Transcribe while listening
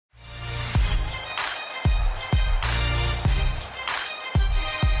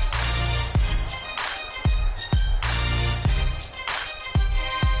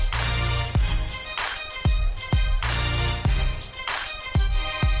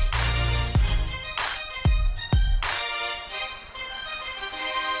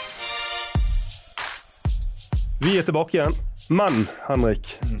Vi tilbake igjen, men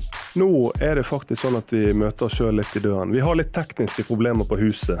Henrik, nå det faktisk sånn at vi møter oss selv litt i døren. Vi har litt tekniske problemer på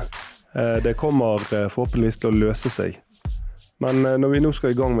huset. Det kommer forhåpentligvis til å løse seg. Men når vi nå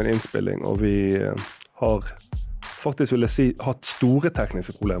skal i gang med en innspilling, og vi har faktisk, vil jeg si, hatt store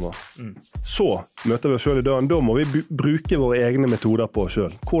tekniske problemer, så møter vi oss selv i døren. Da må vi bruke våre egne metoder på oss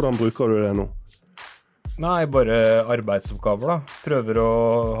selv. Hvordan bruker du det nå? Nei, bare arbeidsoppgaver da. Prøver å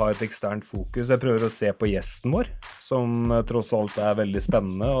ha et eksternt fokus. Jeg prøver å se på gjesten vår, som tross alt veldig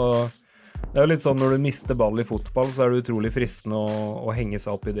spennende. Og det jo litt sånn, når du mister ball i fotball, så det utrolig fristende å henge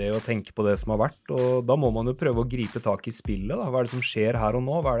seg opp i det og tenke på det som har vært. Og da må man jo prøve å gripe tak i spillet da. Hva det som skjer her og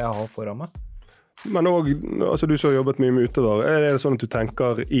nå? Hva det jeg har foran meg? Men også, altså du som har jobbet mye med utover, det sånn at du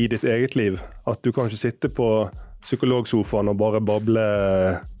tenker i ditt eget liv, at du kanskje sitter på psykologsofaen og bare bable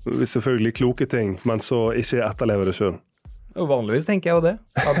selvfølgelig kloke ting, men så ikke etterlever det selv? Og vanligvis tenker jeg jo det,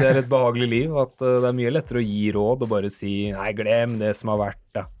 at det et behagelig liv, at det mye lettere å gi råd og bare si, nei, glem det som har vært,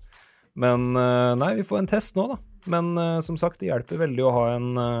 ja. Men nei, vi får en test nå da. Men som sagt, det hjelper veldig å ha en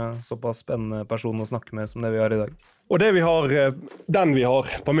såpass spennende person å snakke med som det vi har i dag. Og det vi har, den vi har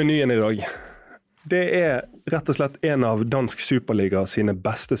på menyen i dag, det rett og slett en av dansk Superliga sine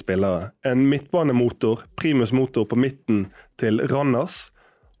beste spillere. En midtbanemotor, primus motor på midten til Randers.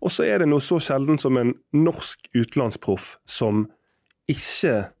 Og så det noe så sjelden som en norsk utenlandsproff som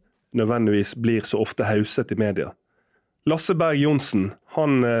ikke nødvendigvis blir så ofte hauset i media. Lasse Berg Johnsen,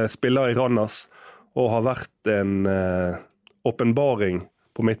 han spiller i Randers og har vært en åpenbaring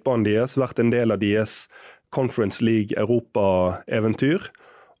på midtbanen deres, vært en del av deres Conference League Europa-eventyr.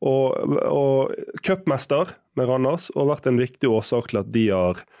 Og cupmester med Randers og vært en viktig årsak til at de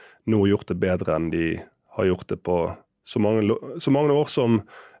har nå gjort det bedre enn de har gjort det på så mange år som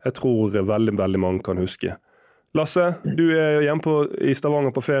jeg tror veldig, veldig mange kan huske. Lasse, du hjemme i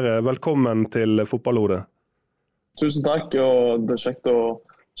Stavanger på ferie. Velkommen til Fotballhodet. Tusen takk, og det kjekt å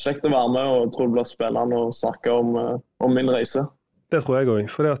være med, og jeg tror det blir spennende å snakke om min reise. Det tror jeg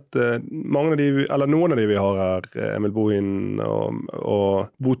også, for noen av de vi har her, Emil Bohin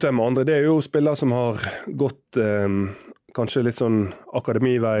og Botheim og andre, det jo spillere som har gått kanskje litt sånn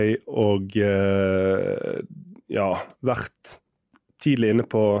akademivei og vært tidlig inne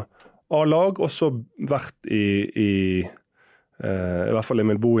på A-lag, og så vært i hvert fall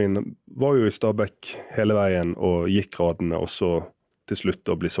Emil Bohin var jo i Stabæk hele veien og gikk gradene, og så til slutt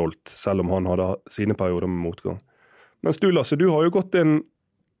å bli solgt, selv om han hadde sine perioder med motgang. Mens du, Lasse, du har jo gått en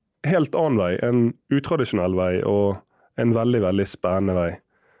helt annen vei, en utradisjonell vei og en veldig, veldig spennende vei.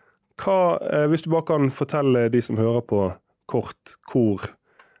 Hvis du bare kan fortelle de som hører på kort hvor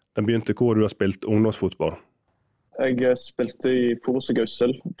den begynte, hvor du har spilt ungdomsfotball? Jeg spilte i Forus og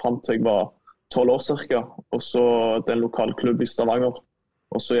Gaussel frem til jeg var 12 år cirka, og så den lokale klubb i Stavanger.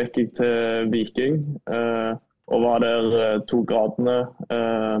 Og så gikk jeg til Viking og var der 2 gradene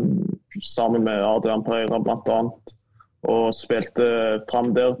sammen med Adrian Pereira blant annet. Og spilte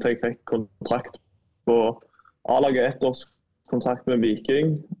frem der til jeg fikk kontrakt på A-laget, 1 års kontrakt med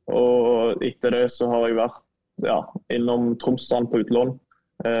Viking. Og etter det så har jeg vært innom Tromsdalen på utlån,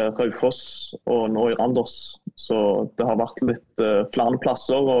 Raufoss og nå i Randers. Så det har vært litt flere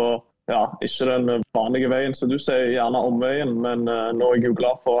plasser, og ikke den vanlige veien. Så du sier gjerne Omveien, men nå jeg jo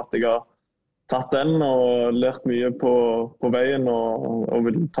glad for at jeg har tatt den og lært mye på veien og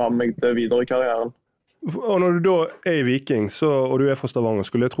vil ta meg det videre i karrieren. Og når du da i Viking, og du fra Stavanger,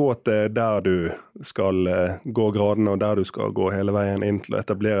 skulle jeg tro at det der du skal gå gradene, og der du skal gå hele veien inn til å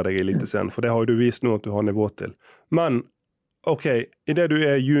etablere deg i Eliteserien, for det har jo du vist nå at du har nivå til. Men, ok, i det du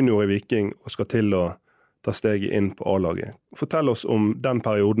junior i Viking og skal til å ta steget inn på A-laget, fortell oss om den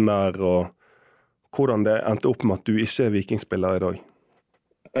perioden der, og hvordan det endte opp med at du ikke Vikingspiller i dag.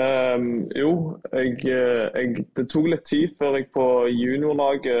 Det tok litt tid før jeg på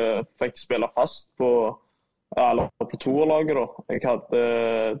juniorlaget fikk spille fast på toerlaget da. Jeg hadde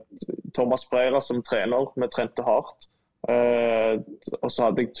Thomas Breira som trener, vi trente hardt. Og så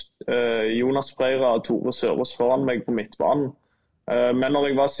hadde jeg Jonas Breira og Tore Sørås foran meg på midtbanen. Men når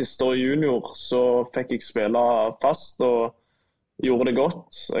jeg var siste år junior, så fikk jeg spille fast og gjorde det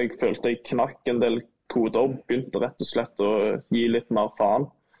godt. Jeg følte jeg knakk en del koder, begynte rett og slett å gi litt mer faen.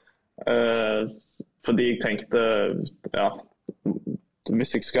 Fordi jeg tenkte,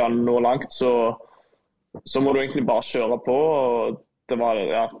 hvis jeg skal nå langt, så må du egentlig bare kjøre på. Og da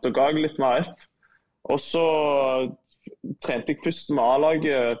ga jeg litt mer F. Og så trente jeg først med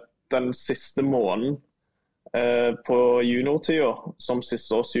A-laget den siste måneden på juniortiden, som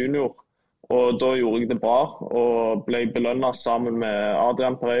siste års junior. Og da gjorde jeg det bra, og ble belønnet sammen med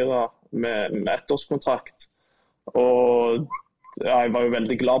Adrian Pereira med en 1-årskontrakt. Og jeg var jo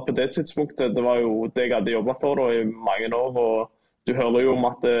veldig glad på det tidspunktet. Det var jo det jeg hadde jobbet for da, i mange år. Og du hører jo om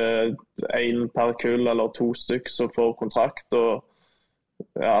at det er en per kull eller 2 stykk som får kontrakt. Og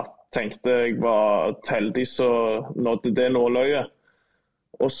ja, tenkte jeg var heldig så nådde det nåløyet.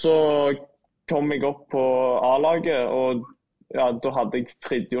 Og så kom jeg opp på A-laget, og ja, da hadde jeg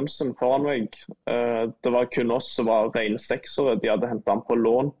Frid Johnsen foran meg. Det var kun oss som var rene seksere. De hadde hentet han på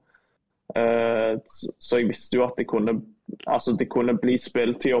lån. Så jeg visste jo at det kunne bli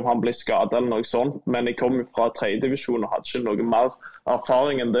spilletid om han ble skadet eller noe sånt. Men jeg kom fra 3. divisjon og hadde ikke noe mer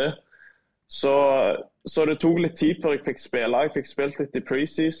erfaring enn det. Så det tok litt tid før jeg fikk spille. Jeg fikk spilt litt i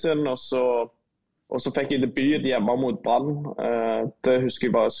preseason, og så fikk jeg debut hjemme mot Brann. Det husker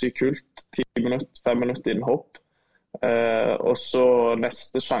jeg var sykt kult. 10 minutter, 5 minutter innen hopp. Og så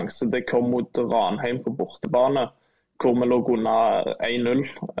neste sjanse, det kom mot Ranheim på bortebane, hvor vi lå under 1-0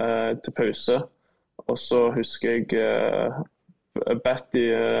 til pause. Og så husker jeg Betty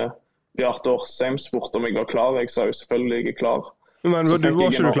Bjarte Årsheim spurte om jeg var klar. Jeg sa jo selvfølgelig jeg er klar. Men var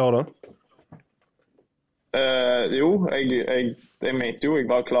ikke du klar da? Jo, jeg mente jo jeg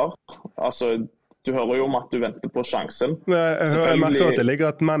var klar. Altså, du hører jo om at du venter på sjansen. Jeg merker at det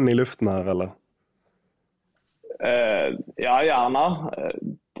ligger et menn i luften her, eller? Ja, gjerne.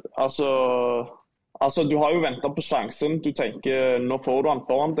 Altså, du har jo ventet på sjansen. Du tenker, nå får du han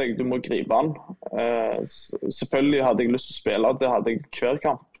foran deg, du må gripe han. Selvfølgelig hadde jeg lyst til å spille, det hadde jeg hver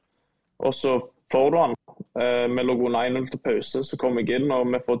kamp. Og så får du han. Vi lå under 1-0 til pause, så kom jeg inn, og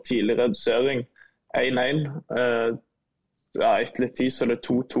vi får tidlig redusering. 1-1. Etter litt tid så er det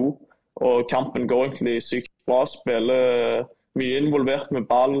 2-2. Og kampen går egentlig sykt bra. Spiller mye involvert med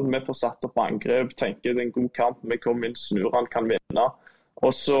ball. Vi får satt opp angrep. Tenker det er en god kamp. Vi kommer inn, snur han, kan vinne.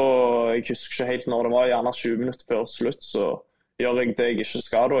 Og så, jeg husker ikke helt når det var, gjerne 20 minutter før slutt, så gjør jeg det jeg ikke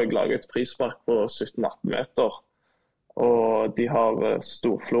skal da. Jeg lager et frispark på 17-18 meter. Og de har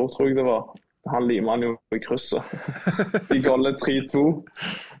storflor, tror jeg det var. Han limer han jo i krysset. De goller 3-2.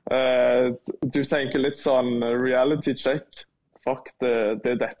 Du tenker litt sånn reality check. Fuck, det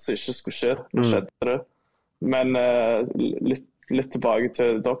er dette som ikke skulle skje. Nå skjedde det. Men litt tilbake til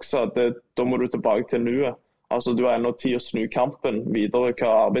dere sa, da må du tilbake til nuet. Altså, du har ennå tid å snu kampen videre, hva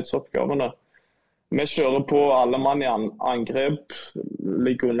er arbeidsoppgavene. Vi kjører på alle mann i angrep,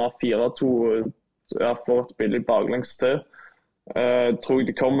 ligger under 4-2, får et billig baklengs til. Tror jeg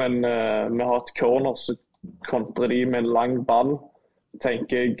det kom vi har et corner, så kontrer de med en lang ball.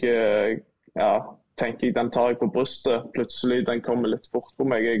 Tenker jeg den tar jeg på brystet. Plutselig den kommer litt fort på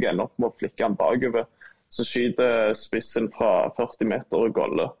meg, jeg ender opp med å flikke den bakover. Så skyter spissen fra 40 meter og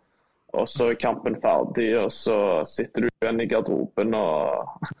goller. Og så er kampen ferdig, og så sitter du igjen i garderoben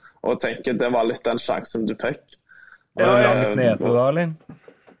og tenker det var litt den sjansen du fikk. Var det langt nede da, eller?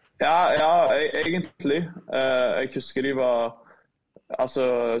 Ja, egentlig. Jeg husker de var,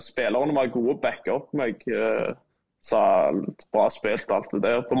 altså spillerne var gode å backe opp meg, sa bra spilt alt det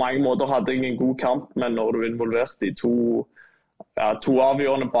der. På mange måter hadde jeg en god kamp, men når du er involvert i to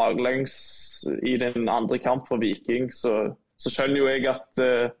avgjørende baklengs i den andre kamp for Viking, så skjønner jo jeg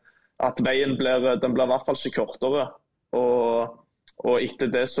at veien blir i hvert fall ikke kortere. Og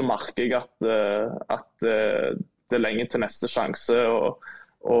etter det så merker jeg at det er lenge til neste sjanse,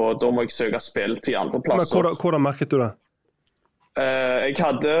 og da må jeg søke spill til andre plasser. Men hvordan merket du det? Jeg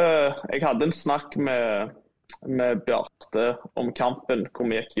hadde en snakk med Bjarte om kampen, hvor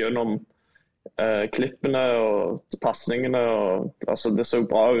vi gikk gjennom klippene og passningene. Altså, det så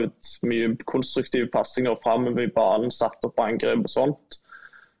bra ut. Mye konstruktive passinger fremover i banen, satt opp angrep og sånt.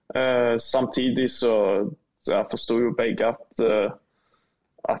 Samtidig så jeg forstod jo begge at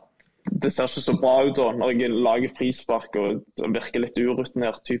det ser ikke så bra ut da, når jeg lager frispark og virker litt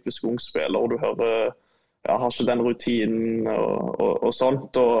urutinert, typisk ung spiller, og du hører jeg har ikke den rutinen og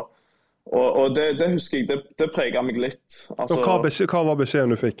sånt, og det husker jeg, det preget meg litt. Altså, og hva var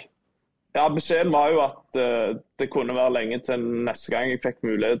beskjeden du fikk? Ja, beskjeden var jo at det kunne være lenge til neste gang jeg fikk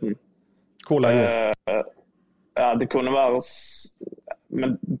muligheten. Hvor lenge? Ja, det kunne være,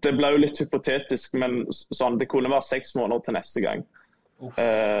 men det ble jo litt hypotetisk, men sånn, det kunne være 6 måneder til neste gang.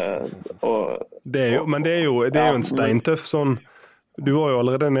 Men det er jo en steintøff sånn, du var jo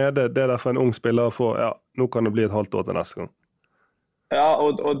allerede nede, det er derfor en ung spiller får, ja, nå kan det bli et halvt år til neste gang. Ja,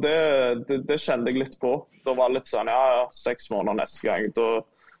 og det kjente jeg litt på. Da var det litt sånn, 6 måneder neste gang, da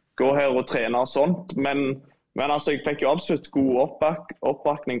går her og trener og sånt, men altså, jeg fikk jo absolutt god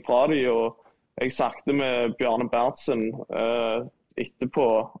oppbakning fra de, og jeg snakket med Bjarne Berntsen etterpå,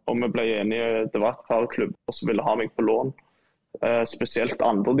 og vi ble enige, det var et par klubber som ville ha meg på lån, spesielt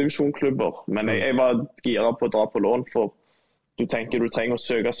andre divisjonklubber, men jeg var gira på å dra på lån, for du tenker du trenger å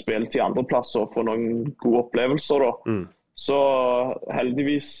søke spill til andre plasser og få noen gode opplevelser da. Så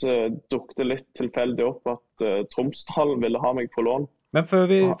heldigvis dukket det litt tilfeldig opp at Tromsdal ville ha meg på lån. Men før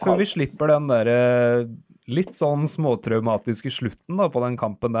vi slipper den der litt sånn småtraumatiske slutten da, på den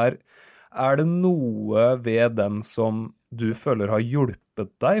kampen der, det noe ved den som du føler har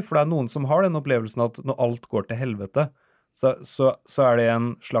hjulpet deg? For det noen som har den opplevelsen at når alt går til helvete, så det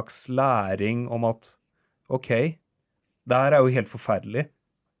en slags læring om at ok, det her jo helt forferdelig,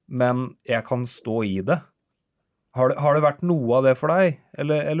 men jeg kan stå i det. Har det vært noe av det for deg?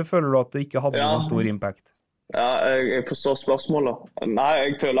 Eller føler du at det ikke hadde noen stor impact? Ja, jeg forstår spørsmålet. Nei,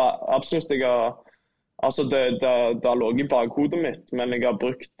 jeg føler absolutt altså det har ligget i bakhodet mitt, men jeg har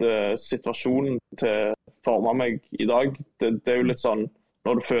brukt situasjonen til å forme meg i dag. Det jo litt sånn,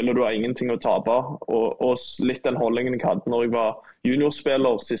 når du føler du har ingenting å tape, og litt den holdningen jeg hadde når jeg var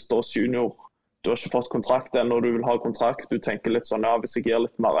juniorspiller, siste års junior. Du har ikke fått kontrakt ennå, du vil ha kontrakt. Du tenker litt sånn, ja, hvis jeg gir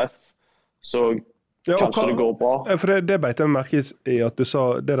litt mer F, så kanskje det går bra. For det beit jeg merke i at du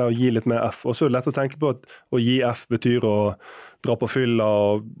sa det der å gi litt mer F, og så det lett å tenke på at å gi F betyr å dra på fylla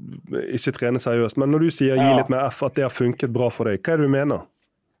og ikke trene seriøst. Men når du sier gi litt mer F, at det har funket bra for deg, hva det du mener?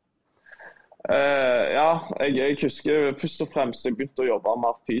 Jeg husker først og fremst jeg begynte å jobbe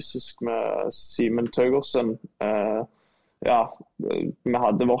mer fysisk med Simen Tøgersen. Vi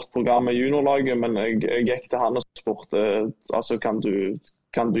hadde vårt program med juniorlaget, men jeg gikk til han og spurte, altså kan du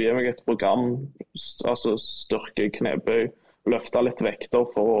gi meg et program, altså styrke, knebøy, løfte litt vekter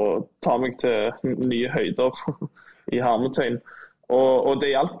for å ta meg til nye høyder i hermetegn. Og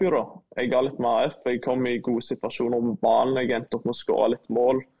det hjalp jo da. Jeg ga litt mer F, jeg kom i gode situasjoner med banen, jeg endte opp med å skåre litt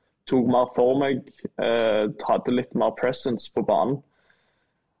mål, tok mer for meg, hadde litt mer presence på banen.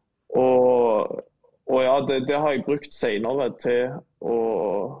 Og ja, det har jeg brukt senere til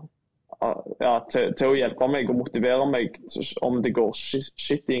å hjelpe meg og motivere meg. Om det går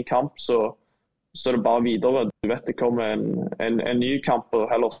shit i en kamp, så det bare videre. Du vet det kommer en ny kamp, og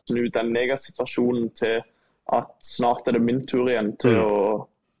heller snu den negasituasjonen til at snart det min tur igjen, til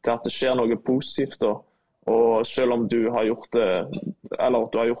at det skjer noe positivt da. Og selv om du har gjort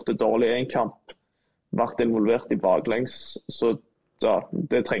det dårlig i en kamp, vært involvert i baklengs, så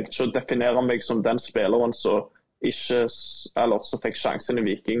det trengte ikke å definere meg som den spilleren som fikk sjansen i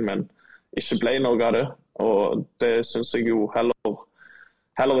Viking, men ikke ble noe av det. Og det synes jeg jo heller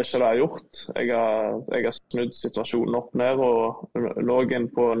ikke det har gjort. Jeg har snudd situasjonen opp ned, og lå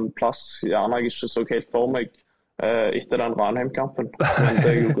på en plass gjerne jeg ikke så helt for meg etter den Ranheim-kampen. Men det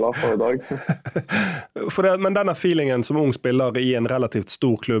jeg jo glad for i dag. Men denne feelingen som ung spiller i en relativt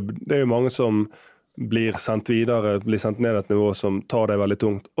stor klubb, det jo mange som blir sendt videre, blir sendt ned et nivå som tar det veldig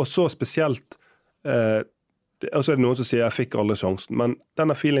tungt. Og så spesielt, og så det noen som sier jeg fikk aldri sjansen, men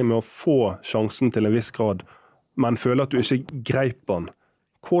denne feelingen med å få sjansen til en viss grad, men føler at du ikke greip den.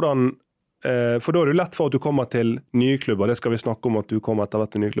 Hvordan, for da det lett for at du kommer til nye klubber, det skal vi snakke om at du kommer etter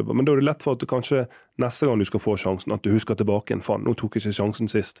hvert til nye klubber, men da det lett for at du kanskje neste gang du skal få sjansen, at du husker tilbake en faen, nå tok jeg ikke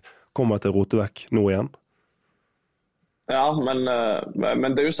sjansen sist, kommer jeg til å rote vekk nå igjen? Ja, men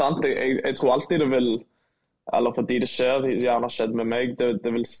det jo sant. Jeg tror alltid det vil, eller fordi det skjer, det gjerne har skjedd med meg,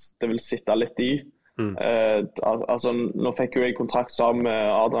 det vil sitte litt i. Altså, nå fikk jo jeg kontrakt sammen med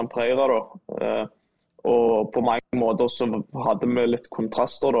Adrian Preira da, og på mange måter så hadde vi litt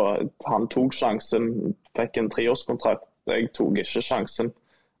kontraster da. Han tok sjansen, fikk en 3-årskontrakt, jeg tok ikke sjansen,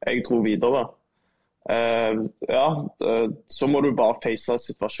 jeg dro videre. Så må du bare face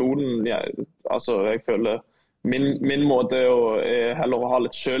situasjonen. Altså, jeg føler min måte er heller å ha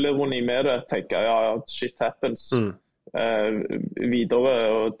litt selvironi med det, tenke shit happens, videre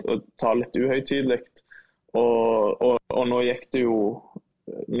og ta litt uhøytidelig. Og nå gikk det jo,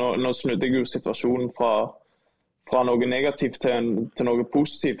 nå snudde jeg jo situasjonen fra noe negativt til noe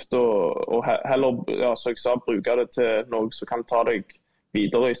positivt, og heller, så jeg sa, bruke det til noe som kan ta deg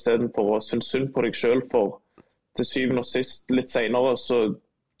videre i stedet for å synes synd på deg selv, for til syvende og sist, litt senere, så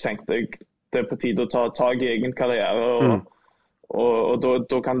tenkte jeg det på tide å ta tag i egen karriere, og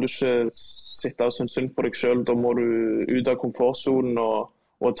da kan du ikke sitte og synes synd på deg selv, da må du ut av komfortzonen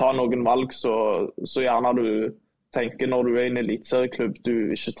og ta noen valg, så gjerne du tenker når du i en elitserieklubb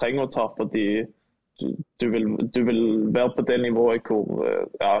du ikke trenger å ta, fordi du vil være på det nivået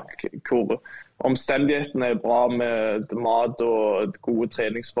hvor omstendighetene bra med mat og gode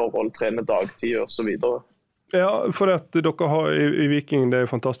treningsforhold, trene dagtid og så videre. Ja, for at dere har i Viking, det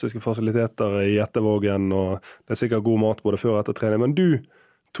fantastiske fasiliteter i Ettervågen, og det sikkert god mat både før og etter trening, men du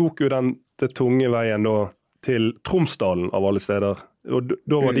tok jo det tunge veien da til Tromsdalen av alle steder, og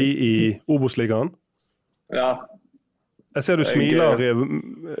da var de i Obos-ligaen? Ja. Jeg ser du smiler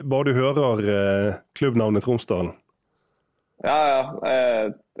bare du hører klubbnavnet Tromsdalen. Ja,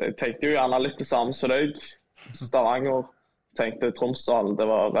 jeg tenker jo gjerne litt det samme som deg. Stavanger, tenkte Tromsdalen, det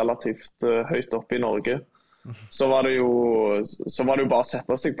var relativt høyt oppe i Norge. Så var det jo bare å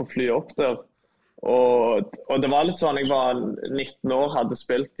sette seg på flyet opp der. Og det var litt sånn, jeg var 19 år, hadde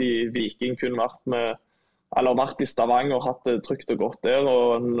spilt i Viking, kunne vært i Stavanger, hatt det trygt og godt der.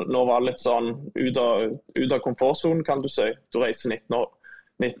 Og nå var det litt sånn ut av komfortzonen, kan du si. Du reiser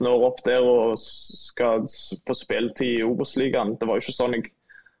 19 år opp der og skal få spilletid i Obos-ligaen. Det var jo ikke sånn jeg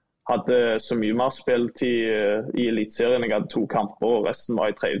hadde så mye mer spilletid i Elitserien. Jeg hadde 2 kamper og resten var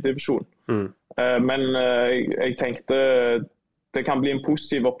i 3. divisjon. Men jeg tenkte det kan bli en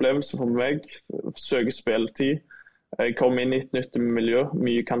positiv opplevelse for meg. Søke spilletid. Jeg kom inn i et nytt miljø.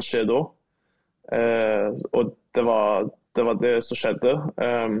 Mye kan skje da. Og det var det som skjedde.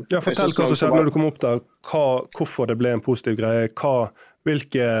 Fortell hva som skjedde når du kom opp der. Hvorfor det ble en positiv greie. Hva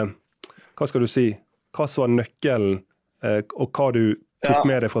skal du si? Hva som var nøkkelen, og hva du tok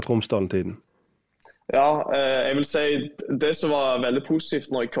med deg fra Tromsdalen-tiden? Ja, jeg vil si det som var veldig positivt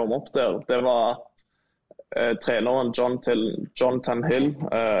når jeg kom opp der, det var at treneren Johnsen Hill,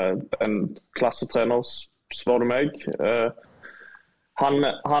 en klassetrener, spør du meg,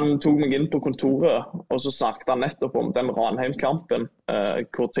 han tok meg inn på kontoret, og så snakket han nettopp om den Ranheim-kampen,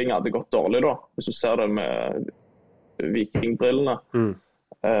 hvor ting hadde gått dårlig da, hvis du ser det med vikingbrillene.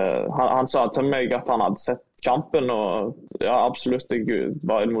 Han sa til meg at han hadde sett kampen, og ja, absolutt, jeg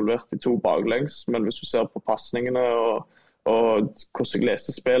var involvert i 2 baklengs, men hvis du ser på passningene og hvordan jeg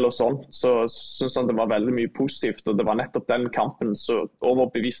leste spill og sånn, så synes han det var veldig mye positivt, og det var nettopp den kampen som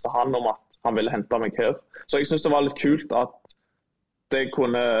overbeviste han om at han ville hente meg her. Så jeg synes det var litt kult at det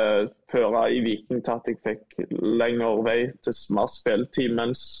kunne føre i Viking til at jeg fikk lengre vei til mer spilletid,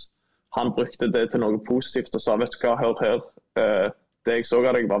 mens han brukte det til noe positivt og sa, vet du hva, hør her, det jeg så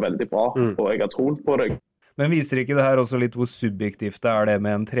av deg var veldig bra, og jeg har troen på deg. Men viser ikke det her også litt hvor subjektivt det er det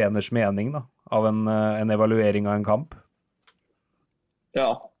med en treners mening da, av en evaluering av en kamp?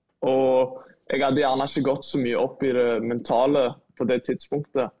 Ja, og jeg hadde gjerne ikke gått så mye opp i det mentale på det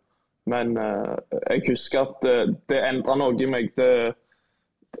tidspunktet, men jeg husker at det endret noe i meg.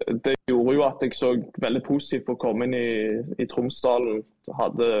 Det gjorde jo at jeg så veldig positivt på å komme inn i Tromsdalen,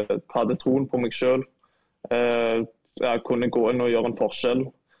 hadde troen på meg selv. Jeg kunne gå inn og gjøre en forskjell.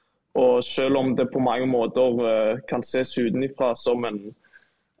 Og selv om det på mange måter kan ses utenifra som en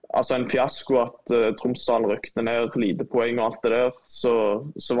fiasko at Tromsdalen rykte ned lite poeng og alt det der, så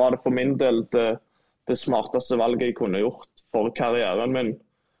var det for min del det smarteste valget jeg kunne gjort for karrieren min.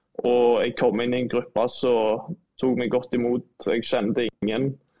 Og jeg kom inn i en gruppe som tok meg godt imot. Jeg kjente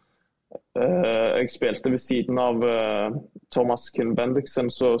ingen. Jeg spilte ved siden av Thomas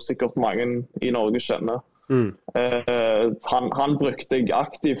Bendiksen, så sikkert mange i Norge kjenner. Han brukte jeg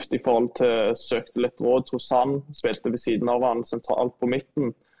aktivt i forhold til søkte litt råd hos han, spilte ved siden av han sentralt på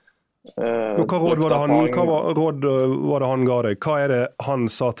midten. Hva råd var det han ga deg? Hva er det han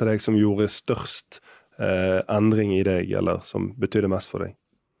sa til deg som gjorde størst endring i deg, eller som betydde mest for deg?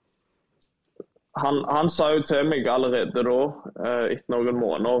 Han sa jo til meg allerede da, etter noen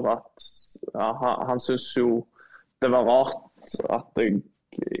måneder, at han synes jo det var rart at jeg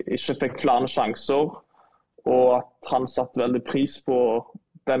ikke fikk flere sjanser, og at han satte veldig pris på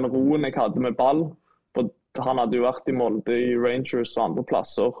den roen jeg hadde med ball. For han hadde jo vært i Molde, i Rangers og andre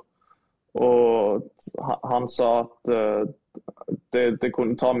plasser. Og han sa at det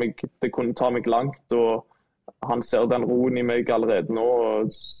kunne ta meg langt, og han ser den roen i meg allerede nå,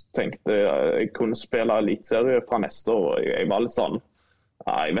 og tenkte jeg kunne spille elitserie fra neste år. Jeg var litt sånn,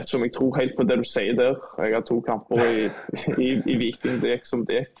 jeg vet ikke om jeg tror helt på det du sier der. Jeg har 2 kamper i Viking, det gikk som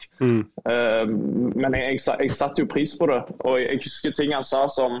det gikk. Men jeg satte jo pris på det, og jeg husker ting han sa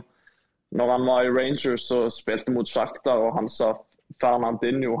som, når han var i Rangers og spilte mot Shakhtar, og han sa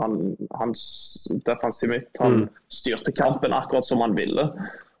Fernandinho, hans defensiv midt, han styrte kampen akkurat som han ville.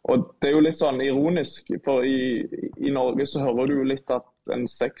 Og det er jo litt sånn ironisk, for i Norge så hører du jo litt at en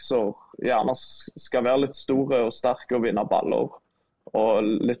 6-år gjerne skal være litt store og sterke og vinne baller. Og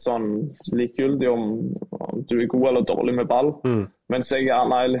litt sånn likegyldig om du er god eller dårlig med ball. Mens jeg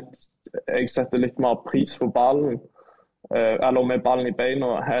gjerne jeg setter litt mer pris på ballen, eller med ballen i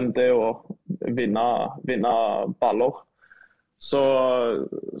beina, enn det å vinne baller. Så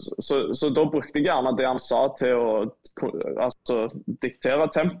da brukte jeg gjerne det han sa til å diktere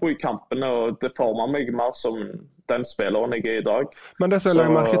tempo i kampene, og det formet meg mer som den spilleren jeg er i dag. Men det som jeg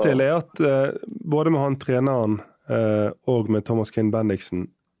legger merke til er at både med han treneren og med Thomas Bendiksen,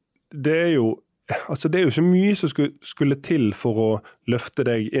 det er jo ikke mye som skulle til for å løfte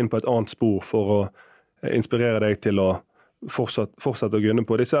deg inn på et annet spor, for å inspirere deg til å fortsette å gunne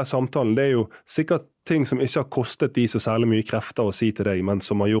på. Disse her samtalene, det er jo sikkert ting som ikke har kostet de så særlig mye krefter å si til deg, men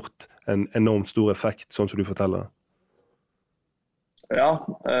som har gjort en enormt stor effekt, sånn som du forteller. Ja,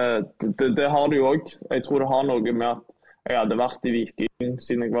 det har det jo også. Jeg tror det har noe med at jeg hadde vært i Viking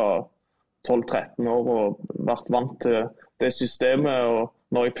siden jeg var 12-13 år og vært vant til det systemet. Og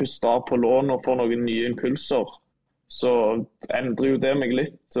når jeg puster av på lån og får noen nye impulser, så endrer jo det meg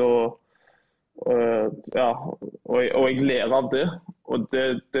litt. Og jeg lærer av det. Og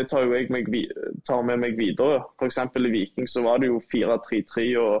det tar jo tar med meg videre. For eksempel i Viking så var det jo 4-3-3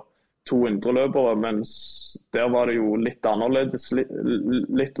 og 2 indreløpere, mens der var det jo litt annerledes.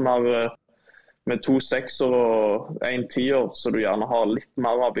 Litt mer med 2 6-er og 1 10-er, så du gjerne har litt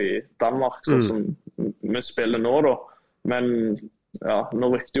mer av i Danmark, sånn som vi spiller nå da. Men ja,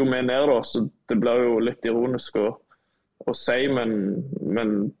 nå rykte jo vi ned da, så det ble jo litt ironisk å si,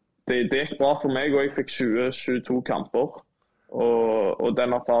 men det gikk bra for meg, og jeg fikk 20-22 kamper. Og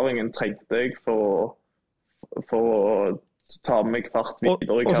den erfaringen trengte jeg for å ta meg fart videre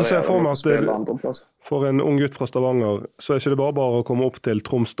i karrieren. Og så ser jeg for meg at spille andreplass. For en ung gutt fra Stavanger, så er ikke det bare å komme opp til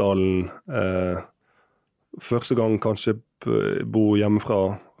Tromsdalen første gang kanskje bo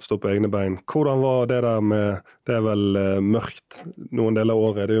hjemmefra, stå på egne bein. Hvordan var det der med, det er vel mørkt noen deler av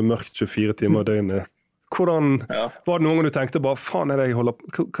året, det er jo mørkt 24 timer i døgnet. Hvordan var det noen gang du tenkte bare, faen er det jeg holder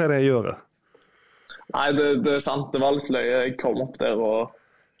på, hva er det jeg gjør? Nei, det er sant, det var litt løye. Jeg kom opp der og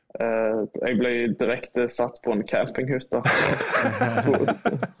jeg ble direkte satt på en campinghytte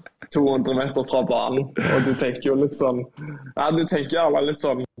 200 meter fra banen, og du tenker jo litt sånn, du tenker alle litt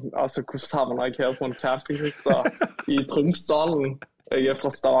sånn, altså hvordan havner jeg her på en campinghytte i Tromsdalen? Jeg er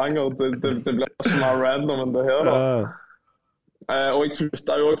fra Stavanger, det ble ikke mer random enn det her da. Og jeg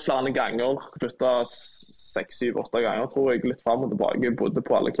flyttet jo flere ganger, flyttet 6-7-8 ganger tror jeg, litt frem og tilbake, bodde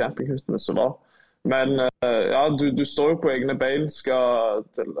på alle campinghyttene som var. Men ja, du står jo på egne bein, skal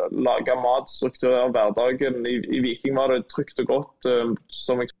lage mat, strukturere hverdagen. I Viking var det trygt og godt,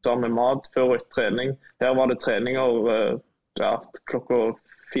 som jeg sa, med mat før og etter trening. Her var det treninger klokka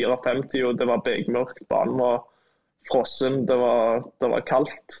 4-5, og det var begmørkt, banen var frossen, det var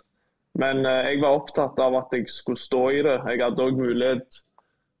kaldt. Men jeg var opptatt av at jeg skulle stå i det. Jeg hadde også mulighet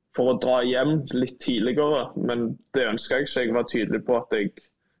for å dra hjem litt tidligere, men det ønsket jeg ikke. Jeg var tydelig på at jeg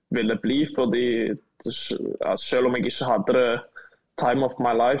ville bli, fordi selv om jeg ikke hadde det time of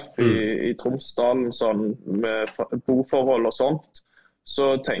my life i Tromsdalen sånn, med boforhold og sånt,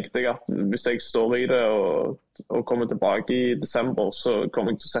 så tenkte jeg at hvis jeg står i det og kommer tilbake i desember, så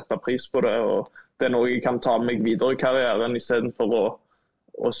kommer jeg til å sette pris på det, og det er noe jeg kan ta meg videre i karrieren i stedet for å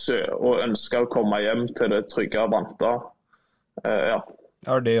ønske å komme hjem til det trygge og vante.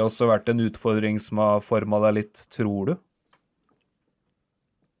 Har det også vært en utfordring som har formet deg litt, tror du?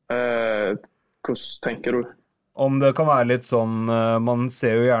 Hvordan tenker du? Om det kan være litt sånn, man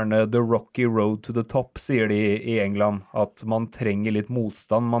ser jo gjerne the rocky road to the top, sier de i England, at man trenger litt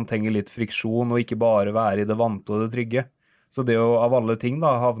motstand, man trenger litt friksjon, og ikke bare være i det vante og det trygge. Så det å av alle ting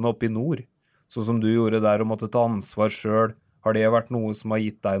da, havne opp i nord, sånn som du gjorde der og måtte ta ansvar selv, har det vært noe som har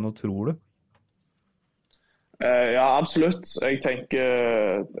gitt deg noe, tror du? Ja, absolutt. Jeg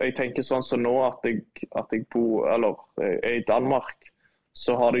tenker sånn som nå at jeg bor, eller er i Danmark,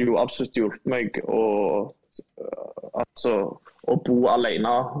 så har det jo absolutt hjulpet meg å bo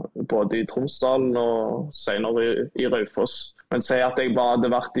alene, både i Tromsdalen og senere i Raufoss. Men si at jeg bare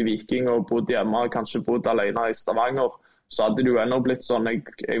hadde vært i Viking og bodd hjemme, kanskje bodd alene i Stavanger, så hadde det jo enda blitt sånn,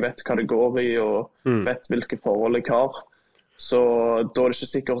 jeg vet hva det går i og vet hvilke forhold jeg har. Så da er det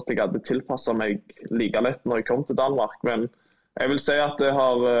ikke sikkert at jeg hadde tilpasset meg like lett når jeg kom til Danmark. Men jeg vil si at det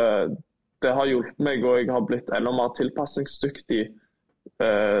har hjulpet meg, og jeg har blitt enda mer tilpassingsdyktig,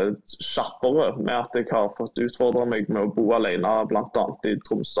 kjappere med at jeg har fått utfordret meg med å bo alene, blant annet i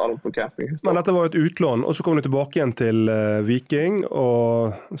Tromsdalen på campinghytta. Men dette var et utlån, og så kom du tilbake igjen til Viking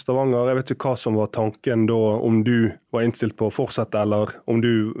og Stavanger. Jeg vet ikke hva som var tanken da, om du var innstilt på å fortsette, eller om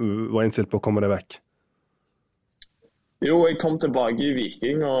du var innstilt på å komme deg vekk? Jo, jeg kom tilbake i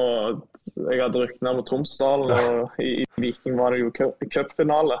Viking, og jeg hadde rykket ned med Tromsdalen, og i Viking var det jo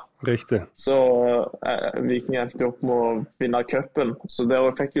cupfinale. Riktig. Så Viking endte opp med å vinne cupen, så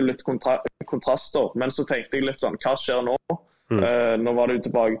der fikk jeg litt kontraster. Men så tenkte jeg litt sånn, hva skjer nå? Nå var det jo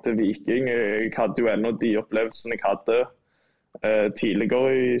tilbake til Viking. Jeg hadde jo ennå de opplevelsene jeg hadde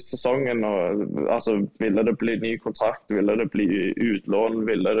tidligere i sesongen. Og, altså, ville det bli ny kontrakt? Ville det bli utlån?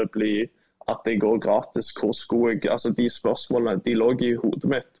 Ville det bli at jeg går gratis? Hvor skulle jeg? Altså, de spørsmålene, de lå i hodet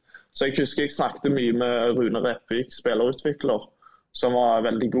mitt. Så jeg husker jeg snakket mye med Rune Repvik, spillerutvikler, som var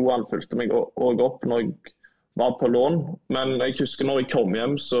veldig god. Han fulgte meg også opp når jeg var på lån. Men jeg husker når jeg kom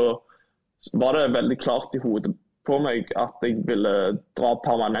hjem, så var det veldig klart i hodet på meg at jeg ville dra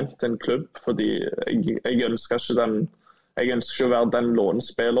permanent til en klubb, fordi jeg ønsker ikke å være den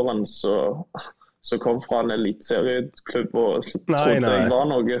lånespilleren som kom fra en elitserieklubb og trodde Nei. jeg var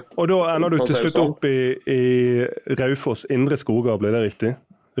noe. Og da ender du For å til si det slutt sånn. opp i Raufoss Indre Skoger, ble det riktig?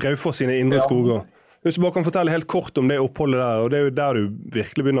 Raufoss sine Indre Ja. Skoger. Hvis du bare kan fortelle helt kort om det oppholdet der, og det er jo der du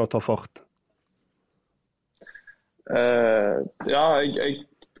virkelig begynner å ta fart. Ja,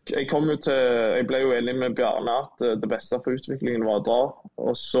 jeg kom jo til, jeg ble jo enig med Bjarne at det beste for utviklingen var å dra.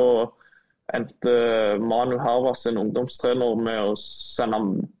 Og så endte Manu Hervas, en ungdomstrener, med å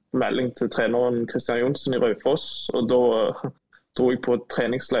sende melding til treneren Johnsen i Raufoss. Og da dro jeg på et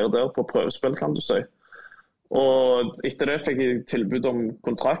treningsleir der på prøvespill, kan du si. Og etter det fikk jeg tilbud om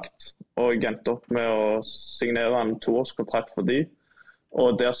kontrakt, og jeg endte opp med å signere en 2-årskontrakt for de.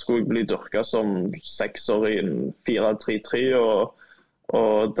 Og der skulle jeg bli dyrket som 6-år i en 4-3-3, og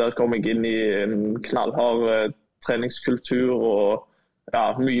der kom jeg inn i en knallhard treningskultur og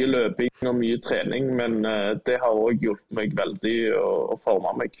mye løping og mye trening, men det har også hjulpet meg veldig å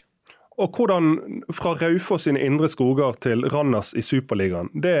forme meg. Og hvordan, fra Raufoss sine Indre Skoger til Randers i Superligaen,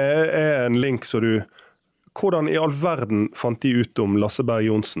 det er en link så du... Hvordan i all verden fant de ut om Lasse Berg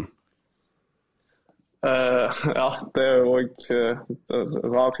Johnsen? Det er jo en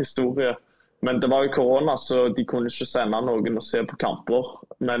rar historie. Men det var jo korona, så de kunne ikke sende noen og se på kamper.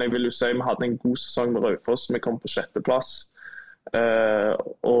 Men jeg vil jo si vi hadde en god sesong med Raufoss. Vi kom på 6. plass. Det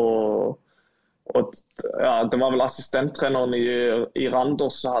var vel assistenttreneren i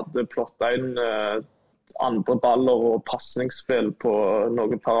Randers som hadde plottet inn andre baller og passningsspill på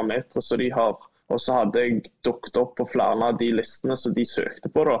noen parametre som de har. Og så hadde jeg dukket opp på flere av de listene som de søkte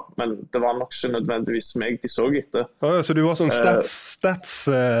på da. Men det var nok ikke nødvendigvis meg de så etter. Så du var sånn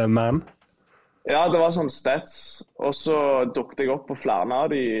stats-man? Ja, det var sånn stats. Og så dukket jeg opp på flere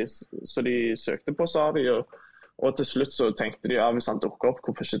av de som de søkte på, sa de. Og til slutt så tenkte de, hvis han dukker opp,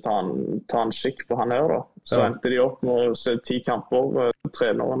 hvorfor ikke ta en skikk på han her da. Så endte de opp med å se 10 kamper,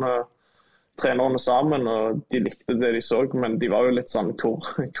 trenerne sammen, og de likte det de så, men de var jo litt sånn, hvor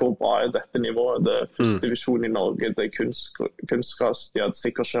bra er dette nivået? Det er første divisjon i Norge, det er kunstgras, de hadde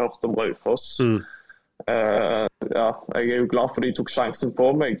sikkert ikke hørt om Raufoss. Jeg er jo glad for de tok sjansen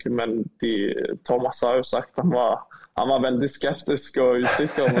på meg, men Thomas har jo sagt at han var veldig skeptisk og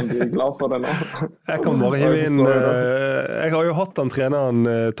usikker, men de er glad for det nå. Jeg kan bare hive inn, jeg har jo hatt den treneren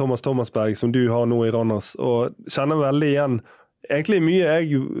Thomas Berg, som du har nå i Randers, og kjenner veldig igjen. Egentlig mye,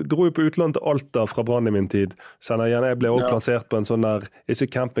 jeg dro jo på utlandet til Alta fra Brann i min tid. Jeg ble også plassert på en sånn der,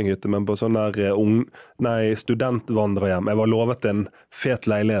 ikke campinghytte, men på sånn der studentvandrerhjem. Jeg var lovet en fet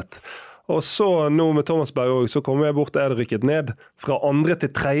leilighet. Og så nå med Thomas Berg også, så kom jeg bort og rykket ned fra 2.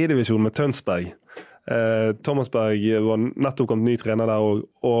 til 3. divisjon med Tønsberg. Thomas Berg var nettopp kommet ny trener der og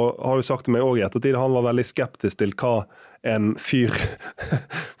har jo sagt til meg også i ettertid, han var veldig skeptisk til hva en fyr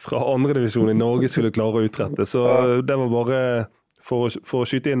fra 2. divisjon i Norge skulle klare å utrette. Så det var bare for å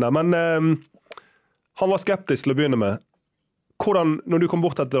skyte inn der. Men han var skeptisk til å begynne med. Hvordan, når du kom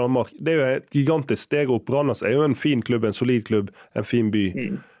bort til Danmark, det er jo et gigantisk steg opp. Randers er jo en fin klubb, en solid klubb, en fin by.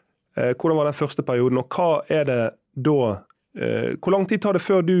 Hvordan var den første perioden, og hva er det da? Hvor lang tid tar det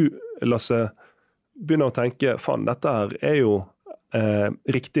før du, Lasse, begynner å tenke, faen, dette her er jo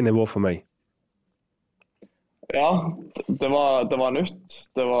riktig nivå for meg? Ja, det var nytt.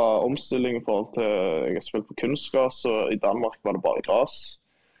 Det var omstilling i forhold til jeg har spilt på kunstgras, og i Danmark var det bare gras.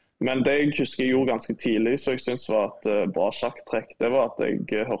 Men det jeg husker jeg gjorde ganske tidlig, så jeg synes var et bra sjakktrekk, det var at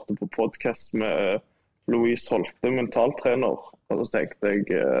jeg hørte på podcast med Louise Holte, mentaltrener, og så tenkte jeg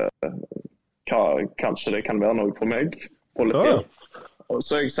kanskje det kan være noe for meg på litt tid. Og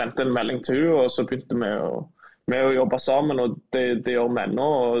så jeg sendte en melding til henne, og så begynte vi å jobbe sammen, og det gjør vi ennå,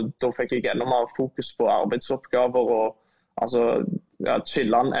 og da fikk jeg enda mer fokus på arbeidsoppgaver, og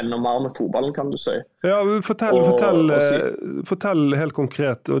chille enda mer med fotballen, kan du si. Ja, fortell helt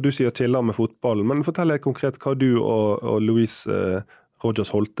konkret, og du sier chille med fotballen, men fortell helt konkret hva du og Louise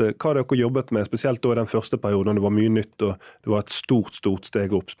Rogers Holte, hva dere jobbet med, spesielt da i den første perioden, det var mye nytt, og det var et stort steg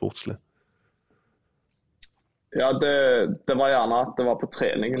opp sportslig. Ja, det var gjerne at det var på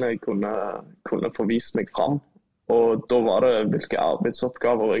treningene jeg kunne få vist meg fram. Og da var det hvilke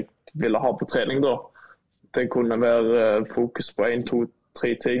arbeidsoppgaver jeg ville ha på trening da. Det kunne være fokus på 1, 2,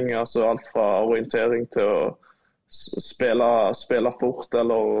 3 ting, altså alt fra orientering til å spille fort,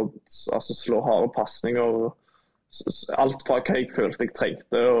 eller altså slå harde passninger. Alt fra hva jeg følte jeg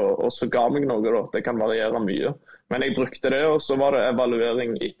trengte, og så ga meg noe da. Det kan variere mye. Men jeg brukte det, og så var det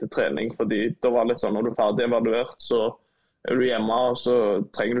evaluering etter trening, fordi da var det litt sånn, når du er ferdig evaluert, så er du hjemme, og så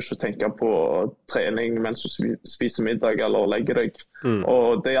trenger du ikke tenke på trening mens du spiser middag eller legger deg.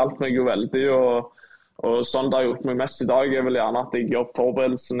 Og det hjalp meg jo veldig, og sånn det har gjort meg mest i dag, er vel gjerne at jeg gjør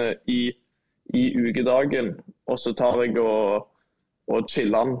forberedelsene i ukedagen, og så tar jeg og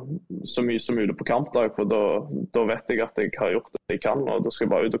chille så mye som mulig på kampdag, for da vet jeg at jeg har gjort det jeg kan, og da skal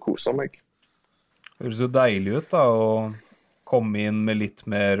jeg bare ut og kose meg. Det høres jo deilig ut da, å komme inn med litt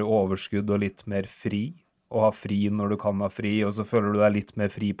mer overskudd og litt mer fri, og ha fri når du kan ha fri, og så føler du deg litt mer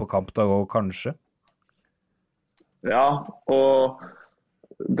fri på kampdag og kanskje. Ja, og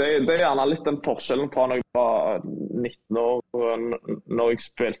det er gjerne litt den forskjellen fra når jeg var 19 år, når jeg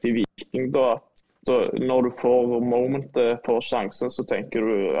spilte i Viking, da når du får momentet, får sjansen, så tenker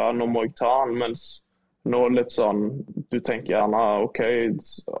du, ja, nå må jeg ta den, mens nå litt sånn, du tenker gjerne, ok,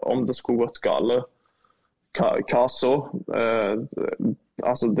 om det skulle gått gale, hva så?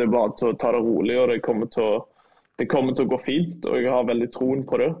 Altså, det er bare til å ta det rolig, og det kommer til å gå fint, og jeg har veldig troen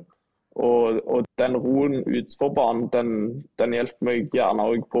på det. Og den roen utenfor banen, den hjelper meg gjerne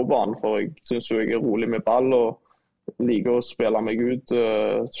også på banen, for jeg synes jo jeg er rolig med ball og liker å spille meg ut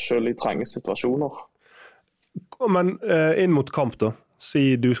selv i trange situasjoner. Men inn mot kamp da,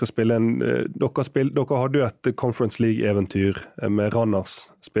 si du skal spille dere hadde jo et Conference League-eventyr med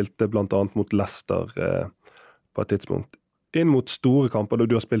Randers, spilte blant annet mot Leicester på et tidspunkt. Inn mot store kamper, da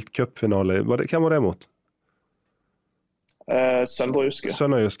du har spilt cupfinale, hvem var det mot?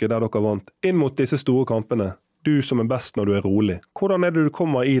 Sønderjyske, der dere vant. Inn mot disse store kampene, du som er best når du er rolig. Hvordan er det du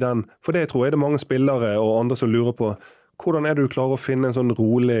kommer i den? For det tror jeg det er mange spillere og andre som lurer på. Hvordan er det du klarer å finne en sånn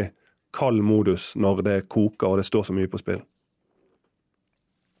rolig, kald modus når det koker og det står så mye på spill?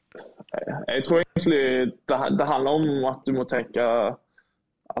 Jeg tror egentlig det handler om at du må tenke,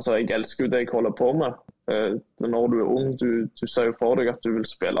 altså jeg elsker jo det jeg holder på med. Når du er ung, du ser jo for deg at du vil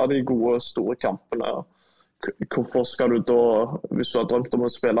spille de gode, store kampene. Hvorfor skal du da, hvis du har drømt om å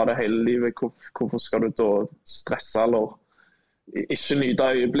spille det hele livet, hvorfor skal du da stresse eller ikke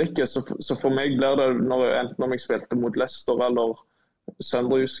nyte øyeblikket? Så for meg blir det, enten når jeg spilte mot Leicester eller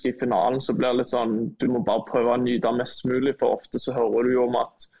Sønderjysk i finalen, så blir det litt sånn, du må bare prøve å nyte mest mulig, for ofte så hører du jo om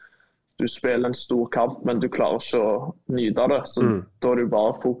at du spiller en stor kamp, men du klarer ikke å nyte det. Så da er det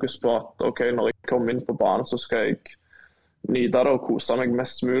bare fokus på at ok, når jeg kommer inn på banen, så skal jeg nyte det og kose meg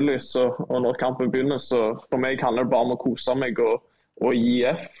mest mulig. Og når kampen begynner, så for meg handler det bare om å kose meg og gi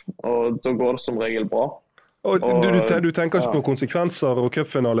F, og da går det som regel bra. Og du tenker ikke på konsekvenser og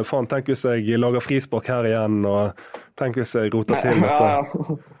cupfinale, faen, tenk hvis jeg lager frispark her igjen, og tenk hvis jeg roter til dette.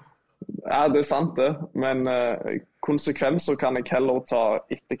 Ja, det er sant det, men konsekvenser kan jeg heller ta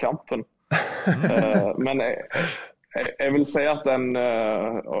etter kampen. Men jeg vil si at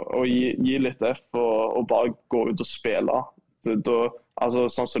å gi litt F og bare gå ut og spille. Altså,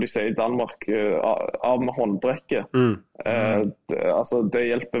 sånn som de sier i Danmark, av med håndbrekket. Altså, det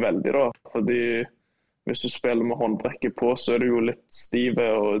hjelper veldig da, fordi hvis du spiller med håndbrekket på, så er du jo litt stive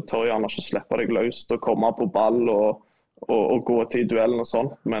og tør gjerne ikke slippe deg løst og komme på ball og gå til duellen og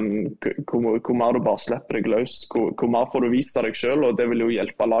sånt. Men hvor mer du bare slipper deg løst, hvor mer får du vise deg selv, og det vil jo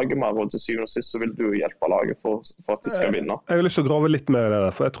hjelpe laget mer, og til syvende og sist så vil du hjelpe laget for at de skal vinne. Jeg har lyst til å grave litt mer i det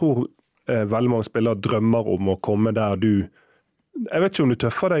der, for jeg tror veldig mange spillere drømmer om å komme der du, jeg vet ikke om du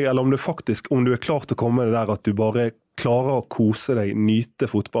tøffer deg, eller om du er klar til å komme der at du bare klarer å kose deg, nyte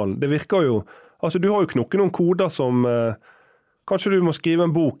fotballen. Det virker jo, altså du har jo knokket noen koder som, kanskje du må skrive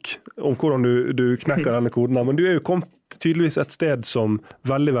en bok om hvordan du knekker denne koden her, men du er jo kommet tydeligvis et sted som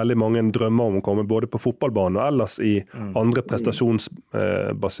veldig, veldig mange drømmer om å komme, både på fotballbanen og ellers i andre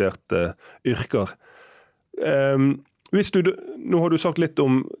prestasjonsbaserte yrker. Nå har du sagt litt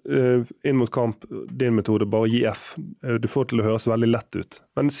om inn mot kamp, din metode, bare gi F. Du får til å høres veldig lett ut.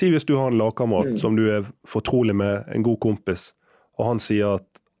 Men si hvis du har en lagkamerat som du er fortrolig med, en god kompis, og han sier at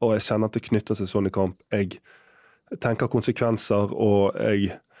jeg kjenner at det knytter seg sånn i kamp, jeg tenker konsekvenser, og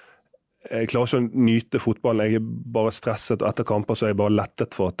jeg klarer ikke å nyte fotballen, jeg er bare stresset, og etter kamper så er jeg bare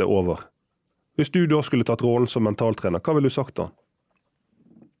lettet for at det er over. Hvis du da skulle tatt rollen som mentaltrener, hva ville du sagt da?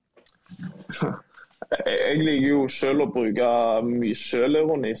 Jeg liker jo selv å bruke mye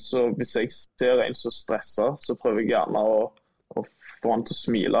selvironi, så hvis jeg ser en som stresser, så prøver jeg gjerne å få han til å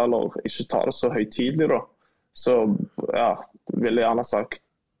smile, eller ikke ta det så høytidlig da. Så ja, vil jeg gjerne sagt,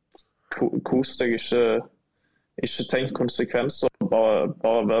 kos deg, ikke tenk konsekvenser, bare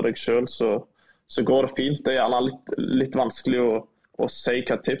vær deg selv, så går det fint. Det er gjerne litt vanskelig å si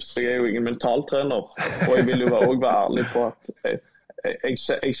hva tips. Jeg er jo ingen mentaltrener, og jeg vil jo også være ærlig på at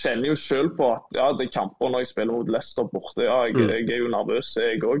jeg kjenner jo selv på at ja, det er kamper når jeg spiller mot Leicester borte. Ja, jeg er jo nervøs,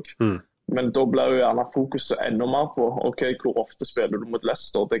 jeg også. Men da blir jo gjerne fokuset enda mer på ok, hvor ofte spiller du mot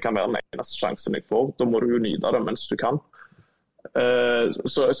Leicester? Det kan være den eneste sjansen jeg får. Da må du jo nyte det mens du kan.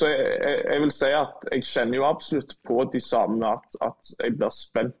 Så jeg vil si at jeg kjenner jo absolutt på de samme at jeg blir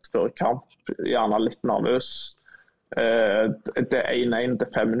spent før kamp, gjerne litt nervøs. Det er 1-1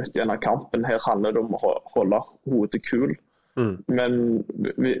 til 5 minutter igjen av kampen. Her handler det om å holde hodet kul. Men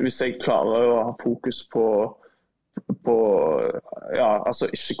hvis jeg klarer å ha fokus på altså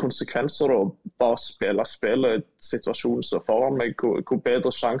ikke konsekvenser da, bare spille spillet situasjonen som foran meg, hvor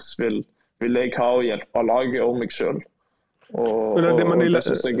bedre sjans vil jeg ha å hjelpe laget og meg selv. Men i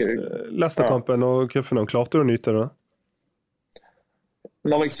Leicester-kampen og cupfinalen, klarte du å nyte det?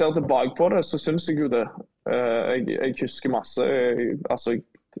 Når jeg ser tilbake på det, så synes jeg jo det. Jeg husker masse. Altså,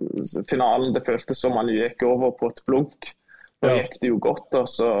 finalen, det føltes som man gikk over på et blunk. Da gikk det jo godt.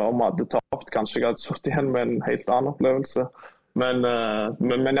 Altså, om jeg hadde tapt, kanskje jeg hadde suttet igjen med en helt annen opplevelse. Men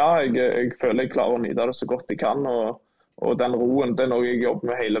ja, jeg føler jeg klarer å nyte det så godt jeg kan. Og den roen, det er noe jeg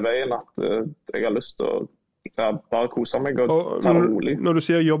jobber med hele veien. At jeg har lyst til å bare kose meg og ta det rolig. Når du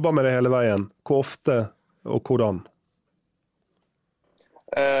sier jobber med det hele veien, hvor ofte og hvordan?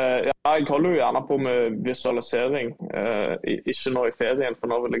 Jeg holder jo gjerne på med visualisering, ikke nå i ferien, for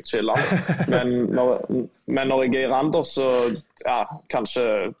nå vil jeg chille. Men når jeg er i Randers, så kanskje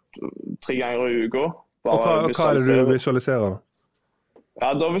 3 ganger i uka. Hva er det du visualiserer da?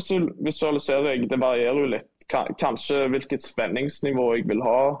 Ja, da visualiserer jeg, det varierer jo litt. Kanskje hvilket spenningsnivå jeg vil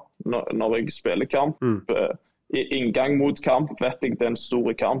ha når jeg spiller kamp. I inngang mot kamp vet jeg det er en stor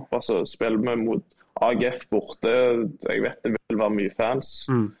kamp, altså spiller vi mot AGF borte, jeg vet det vil være mye fans.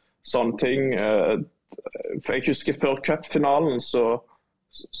 Sånne ting. For jeg husker før cupfinalen så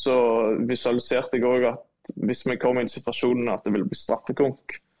visualiserte jeg også at hvis vi kom i en situasjon at det ville bli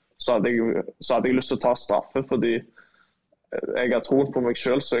straffekonk, så hadde jeg lyst til å ta straffe, fordi jeg har troen på meg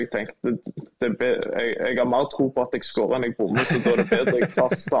selv, så jeg tenkte jeg har mer tro på at jeg skårer enn jeg bommer, så da er det bedre jeg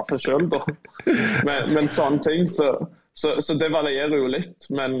tar straffe selv da. Men sånne ting, så det varierer jo litt,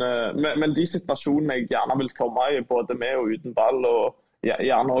 men de situasjonene jeg gjerne vil komme i, både med og uten ball, og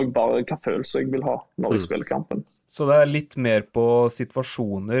gjerne også bare hva følelse jeg vil ha når jeg spiller kampen. Så det er litt mer på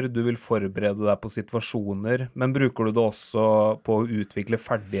situasjoner, du vil forberede deg på situasjoner, men bruker du det også på å utvikle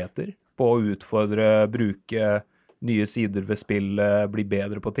ferdigheter? På å utfordre, bruke nye sider ved spill, bli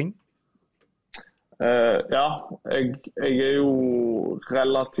bedre på ting? Ja, jeg er jo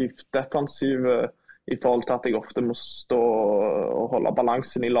relativt defensiv i forhold til at jeg ofte må stå og holde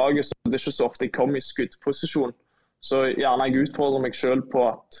balansen i laget, så det er ikke så ofte jeg kommer i skuddposisjon. Så gjerne jeg utfordrer meg selv på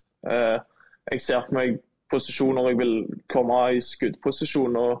at jeg ser for meg posisjoner jeg vil komme i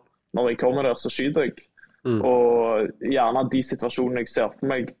skuddposisjon, og når jeg kommer der så skyter jeg. Og gjerne de situasjonene jeg ser for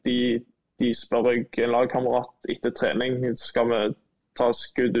meg, de spør jeg en lagkamerat etter trening, skal vi ta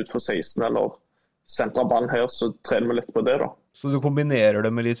skudd ut for 16 eller sentre ballen her, så trener vi litt på det da. Så du kombinerer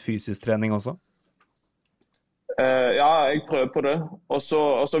det med litt fysisk trening også? Ja, jeg prøver på det. Og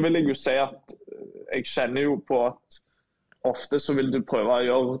så vil jeg jo si at jeg kjenner jo på at ofte så vil du prøve å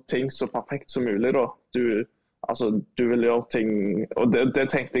gjøre ting så perfekt som mulig da. Du vil gjøre ting, og det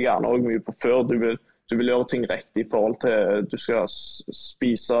tenkte jeg gjerne også mye på før, du vil gjøre ting riktig i forhold til du skal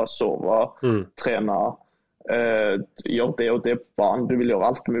spise, sove, trene, gjøre det og det på banen. Du vil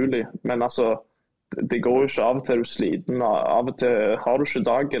gjøre alt mulig, men altså, det går jo ikke av og til du er sliten, av og til har du ikke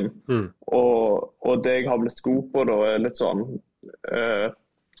dagen. Og det jeg har blitt god på da er litt sånn,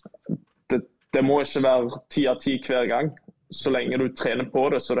 det må ikke være 10 av 10 hver gang. Så lenge du trener på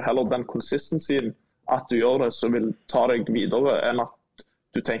det, så er det heller den konsistensien at du gjør det, som vil ta deg videre, enn at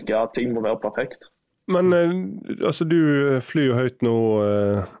du tenker at ting må være perfekt. Men altså, du flyr jo høyt nå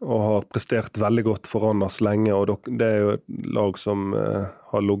og har prestert veldig godt for Randers lenge, og det er jo et lag som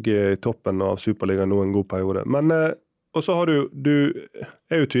har ligget i toppen av Superligaen nå en god periode. Men og så har du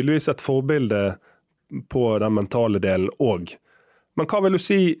er jo tydeligvis et forbilde på den mentale delen også. Men hva vil du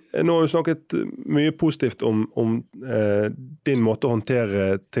si, nå har du snakket mye positivt om din måte å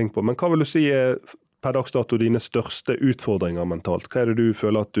håndtere ting på, men hva vil du si per dags dato dine største utfordringer mentalt? Hva er det du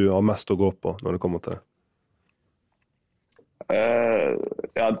føler at du har mest å gå på når det kommer til det?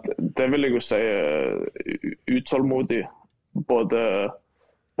 Ja, det vil jeg jo si utålmodig.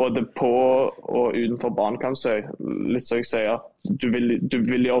 Både på og utenfor banen, kan jeg si. Litt som jeg sier, at du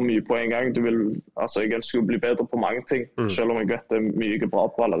vil gjøre mye på en gang. Jeg ønsker å bli bedre på mange ting, selv om jeg vet det er mye jeg er bra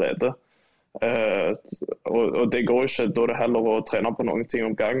på allerede. Og det går ikke, da det heller å trene på noen ting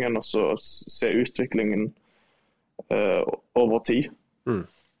om gangen og så se utviklingen over tid.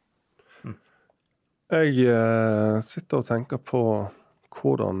 Jeg sitter og tenker på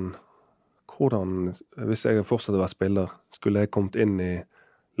hvordan hvis jeg fortsatt å være spiller, skulle jeg kommet inn i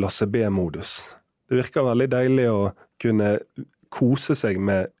Lasse B-modus. Det virker veldig deilig å kunne kose seg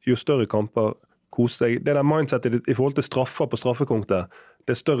med jo større kamper, kose seg. Det der mindsetet i forhold til straffer på straffekonk der,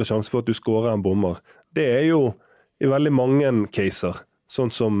 det er større sjanse for at du skårer en bommer. Det er jo i veldig mange caser,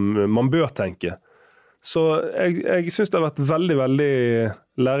 sånn som man bør tenke. Så jeg synes det har vært veldig, veldig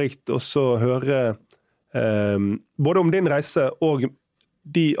lærerikt også å høre både om din reise og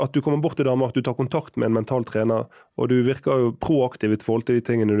at du kommer bort til Danmark, du tar kontakt med en mental trener, og du virker jo proaktiv i forhold til de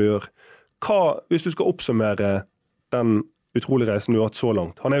tingene du gjør. Hvis du skal oppsummere den utrolige reisen du har hatt så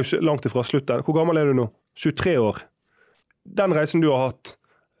langt? Han jo ikke langt ifra slutten. Hvor gammel du nå? 23 år. Den reisen du har hatt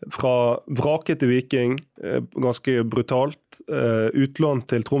fra Vrake til Viking, ganske brutalt, utlån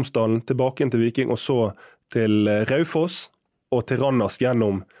til Tromsdalen, tilbake inn til Viking, og så til Raufoss og til Randers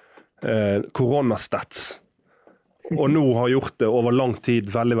gjennom koronastats. Og nå har gjort det over lang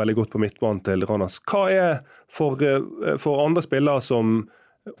tid veldig, veldig godt på midtbanen til Randers. Hva for andre spillere som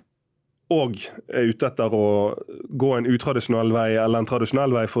og ute etter å gå en utradisjonell vei, eller en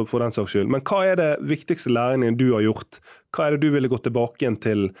tradisjonell vei for den saks skyld. Men hva det viktigste læringen du har gjort? Hva det du ville gå tilbake igjen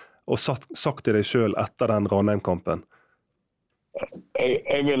til og sagt til deg selv etter den Ranheim-kampen?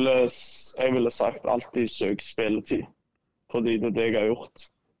 Jeg ville sagt alltid søk spilletid, fordi det jeg har gjort.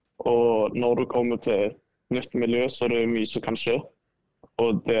 Og når du kommer til et nytt miljø, så det mye som kan skje.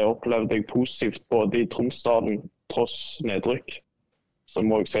 Og det opplevde jeg positivt både i Tromsdalen, tross nedrykk. Så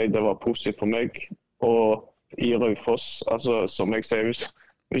må jeg si det var positivt for meg. Og i Raufoss, altså som jeg sier,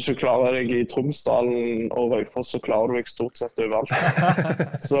 hvis du klarer deg i Tromsdalen og Raufoss, så klarer du deg stort sett overalt.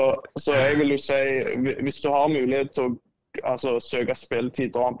 så jeg vil jo si, hvis du har mulighet til å søke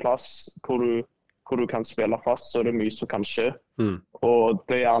spilletid og en plass hvor du kan spille fast, så det mye som kan skje. Og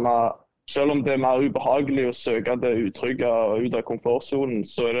det gjerne, selv om det mer ubehagelig å søke det utrygge og ut av komfortzonen,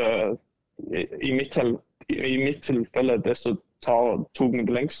 så det i mitt tilfelle det som tok meg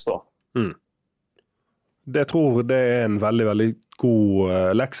lengst da. Jeg tror det en veldig, veldig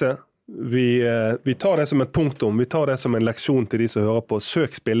god lekse. Vi tar det som et punktum, vi tar det som en leksjon til de som hører på.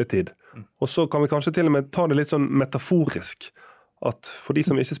 Søk spilletid. Og så kan vi kanskje til og med ta det litt sånn metaforisk, at for de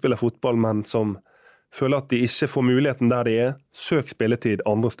som ikke spiller fotball, men som føler at de ikke får muligheten der de søk spilletid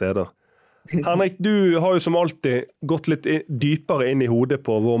andre steder. Henrik, du har jo som alltid gått litt dypere inn i hodet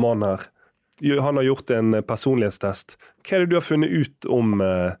på vår mann her. Han har gjort en personlighetstest. Hva det du har funnet ut om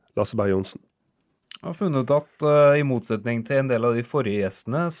Lasse Berg Johnsen? Jeg har funnet at i motsetning til en del av de forrige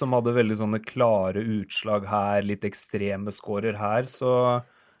gjestene, som hadde veldig sånne klare utslag her, litt ekstreme scorer her, så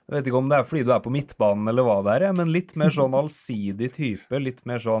jeg vet ikke om det fordi du på midtbanen eller hva det men litt mer sånn allsidig type, litt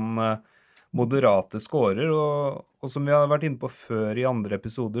mer sånn moderate scorer, og som vi har vært inne på før i andre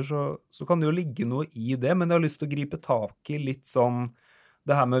episoder, så kan det jo ligge noe i det, men jeg har lyst til å gripe tak i litt sånn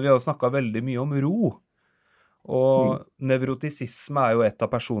det her med vi har jo snakket veldig mye om ro, og nevrotisisme jo et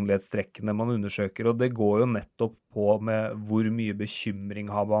av personlighetstrekkene man undersøker, og det går jo nettopp på med hvor mye bekymring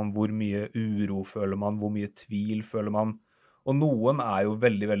har man, hvor mye uro føler man, hvor mye tvil føler man, og noen jo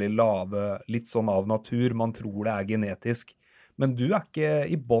veldig, veldig lave, litt sånn av natur, man tror det genetisk, men du ikke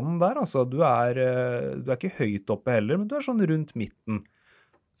i bånd der, altså, du ikke høyt oppe heller, men du sånn rundt midten.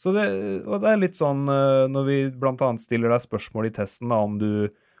 Og det litt sånn, når vi blant annet stiller deg spørsmål i testen, da,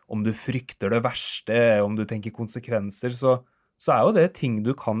 om du frykter det verste, om du tenker konsekvenser, så jo det ting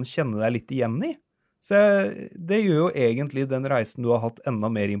du kan kjenne deg litt igjen i. Så det gjør jo egentlig den reisen du har hatt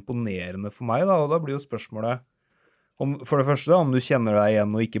enda mer imponerende for meg, da, og da blir jo spørsmålet, for det første, om du kjenner deg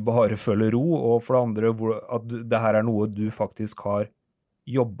igjen og ikke bare føler ro, og for det andre, at det her noe du faktisk har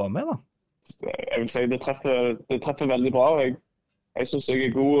jobbet med, da. Jeg vil si det treffer veldig bra, og jeg synes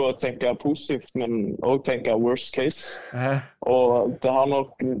jeg god å tenke positivt, men også tenke worst case. Og det har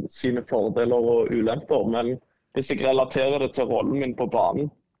nok sine fordeler og ulemper, men hvis jeg relaterer det til rollen min på banen,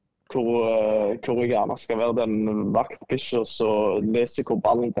 hvor jeg gjerne skal være den vaktbisher, så leser hvor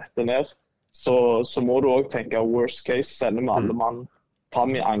ballen detter ned, så må du også tenke worst case, sende med alle mann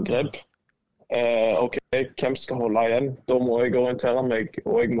fram i angrep. Ok, hvem skal holde igjen? Da må jeg orientere meg,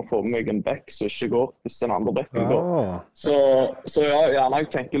 og jeg må få med meg en back som ikke går, hvis den andre backen går. Så ja, gjerne jeg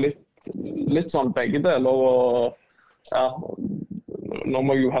tenker litt sånn begge deler, og ja, nå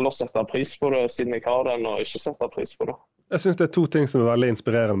må jeg jo heller sette pris på det, siden jeg har den, og ikke sette pris på det. Jeg synes det to ting som veldig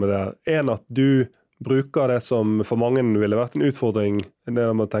inspirerende med det her. En, at du bruker det som for mange ville vært en utfordring, det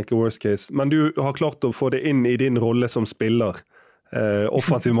med å tenke worst case, men du har klart å få det inn i din rolle som spiller.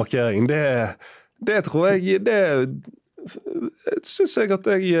 Offensiv markering, det tror jeg, det synes jeg at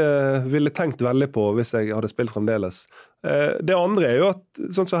jeg ville tenkt veldig på hvis jeg hadde spilt fremdeles. Det andre jo at,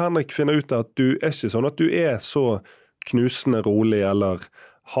 sånn som Henrik finner ut at du ikke sånn at du så knusende rolig eller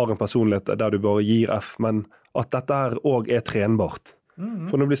har en personlighet der du bare gir F, men at dette her også trenbart.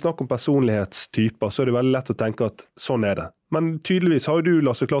 For når det blir snakk om personlighetstyper, så det veldig lett å tenke at sånn det. Men tydeligvis har jo du,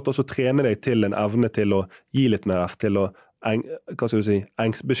 Lasse, klart også å trene deg til en evne til å gi litt mer F, til å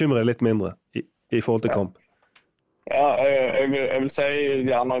bekymre deg litt mindre i forhold til kamp. Ja, jeg vil si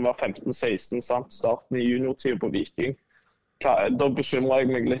gjerne når jeg var 15-16, starten i juniortiden på Viking. Da bekymret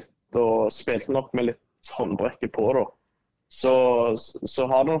jeg meg litt og spilte nok med litt håndbrekket på da. Så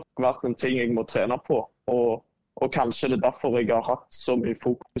har det nok vært en ting jeg må trene på, og kanskje det derfor jeg har hatt så mye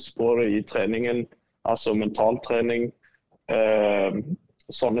fokus på det i treningen, altså mentaltrening,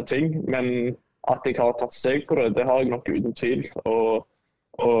 sånne ting. Men at jeg har tatt steg på det har jeg nok uten tvil.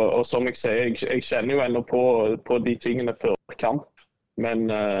 Og som jeg sier, jeg kjenner jo ennå på de tingene før kamp, men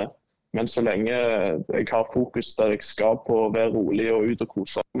så lenge jeg har fokus der jeg skal på å være rolig og ut og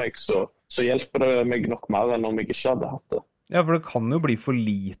kose meg, så hjelper det meg nok mer enn om jeg ikke hadde hatt det. Ja, for det kan jo bli for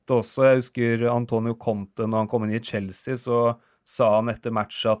lite også. Jeg husker Antonio Conte, når han kom inn i Chelsea, så sa han etter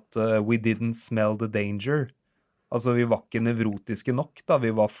match at «We didn't smell the danger». Altså, vi var ikke nevrotiske nok da,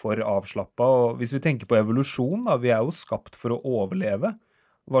 vi var for avslappet. Og hvis vi tenker på evolusjon da, vi jo skapt for å overleve.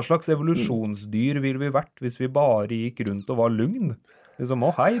 Hva slags evolusjonsdyr ville vi vært hvis vi bare gikk rundt og var lugn? Liksom,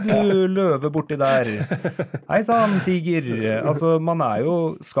 hei du løve borti der. Hei sann, tiger. Altså, man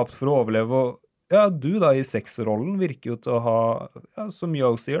jo skapt for å overleve, og ja, du da i sexrollen virker jo til å ha, ja, som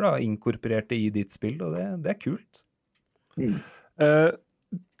Joe sier da, inkorporert det i ditt spill, og det kult.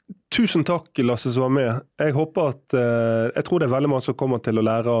 Tusen takk, Lasse, som var med. Jeg håper at, jeg tror det veldig mange som kommer til å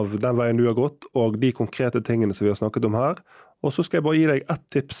lære av den veien du har gått, og de konkrete tingene som vi har snakket om her. Og så skal jeg bare gi deg ett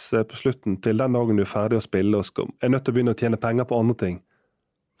tips på slutten til den dagen du ferdig å spille, og nødt til å begynne å tjene penger på andre ting.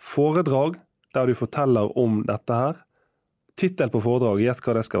 Foredrag, der du forteller om dette her. Titel på foredrag, gjett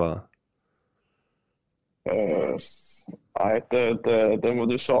hva det skal være. Nei, det må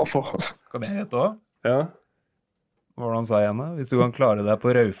du svare for. Kan jeg hete også? Ja. Hvordan sa jeg henne? Hvis du kan klare deg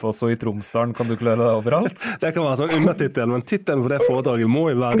på Raufoss og i Tromsdalen, kan du klare deg overalt? Det kan være sånn undertitel, men titelen for det foredraget må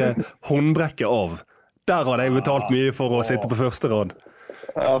jo være håndbrekket av. Der har jeg betalt mye for å sitte på første rad.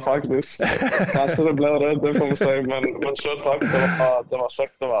 Ja, faktisk. Kanskje det blir det får vi si, men selv takk, det var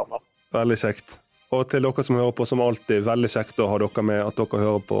kjekt å være med. Veldig kjekt. Og til dere som hører på, som alltid, veldig kjekt å ha dere med, at dere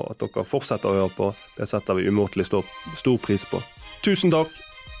hører på, at dere fortsetter å høre på. Det setter vi umåtelig stor pris på. Tusen takk!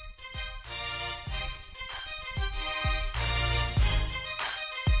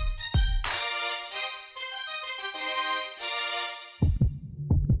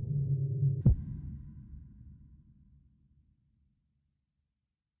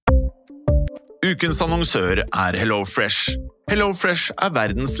 Ukens annonsør HelloFresh. HelloFresh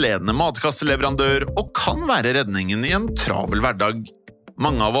verdens ledende matkasseleverandør og kan være redningen i en travel hverdag.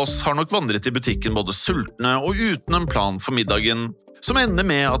 Mange av oss har nok vandret i butikken både sultne og uten en plan for middagen, som ender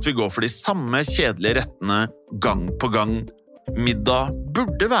med at vi går for de samme kjedelige rettene gang på gang. Middag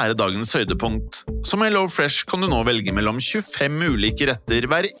burde være dagens høydepunkt. Som HelloFresh kan du nå velge mellom 25 ulike retter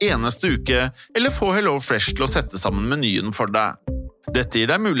hver eneste uke, eller få HelloFresh til å sette sammen menyen for deg. Dette gir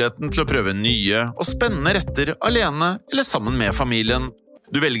deg muligheten til å prøve nye og spennende retter alene eller sammen med familien.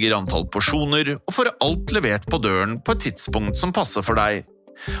 Du velger antall porsjoner og får alt levert på døren på et tidspunkt som passer for deg.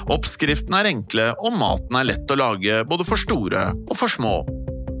 Oppskriftene enkle og maten lett å lage både for store og for små.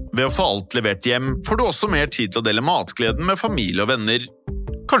 Ved å få alt levert hjem får du også mer tid til å dele matgleden med familie og venner.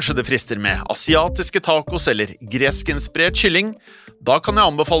 Kanskje det frister med asiatiske tacos eller greskinspirert kylling? Da kan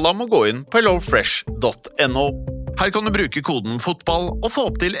jeg anbefale deg om å gå inn på hellofresh.no. Her kan du bruke koden fotball og få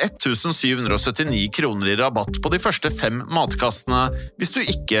opp til 1779 kroner i rabatt på de første 5 matkastene hvis du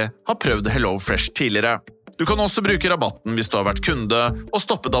ikke har prøvd HelloFresh tidligere. Du kan også bruke rabatten hvis du har vært kunde og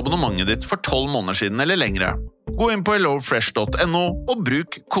stoppet abonnementet ditt for 12 måneder siden eller lengre. Gå inn på hellofresh.no og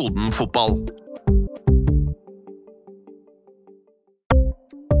bruk koden fotball.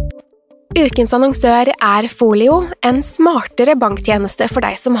 Ukens annonsør Folio, en smartere banktjeneste for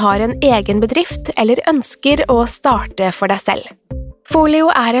deg som har en egen bedrift eller ønsker å starte for deg selv. Folio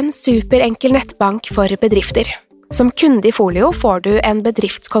en superenkel nettbank for bedrifter. Som kunde i Folio får du en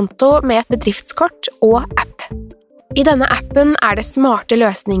bedriftskonto med et bedriftskort og app. I denne appen det smarte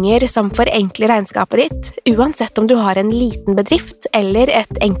løsninger som forenkler regnskapet ditt, uansett om du har en liten bedrift eller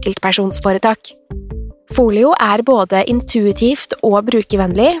et enkeltpersonsforetak. Folio både intuitivt og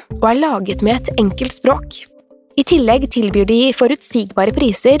brukervennlig, og laget med et enkelt språk. I tillegg tilbyr de forutsigbare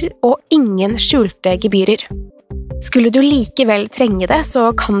priser og ingen skjulte gebyrer. Skulle du likevel trenge det,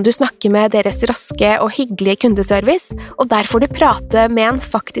 så kan du snakke med deres raske og hyggelige kundeservice, og der får du prate med en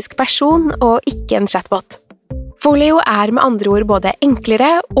faktisk person og ikke en chatbot. Folio med andre ord både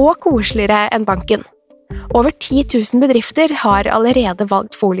enklere og koseligere enn banken. Over 10 000 bedrifter har allerede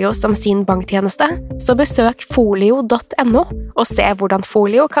valgt Folio som sin banktjeneste, så besøk folio.no og se hvordan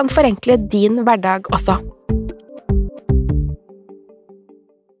Folio kan forenkle din hverdag også.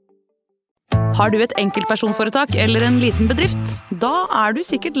 Har du et enkeltpersonforetak eller en liten bedrift? Da du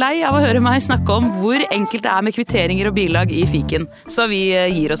sikkert lei av å høre meg snakke om hvor enkelt det med kvitteringer og bilag i fiken, så vi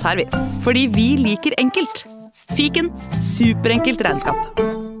gir oss her, vi. Fordi vi liker enkelt. Fiken, superenkelt regnskap.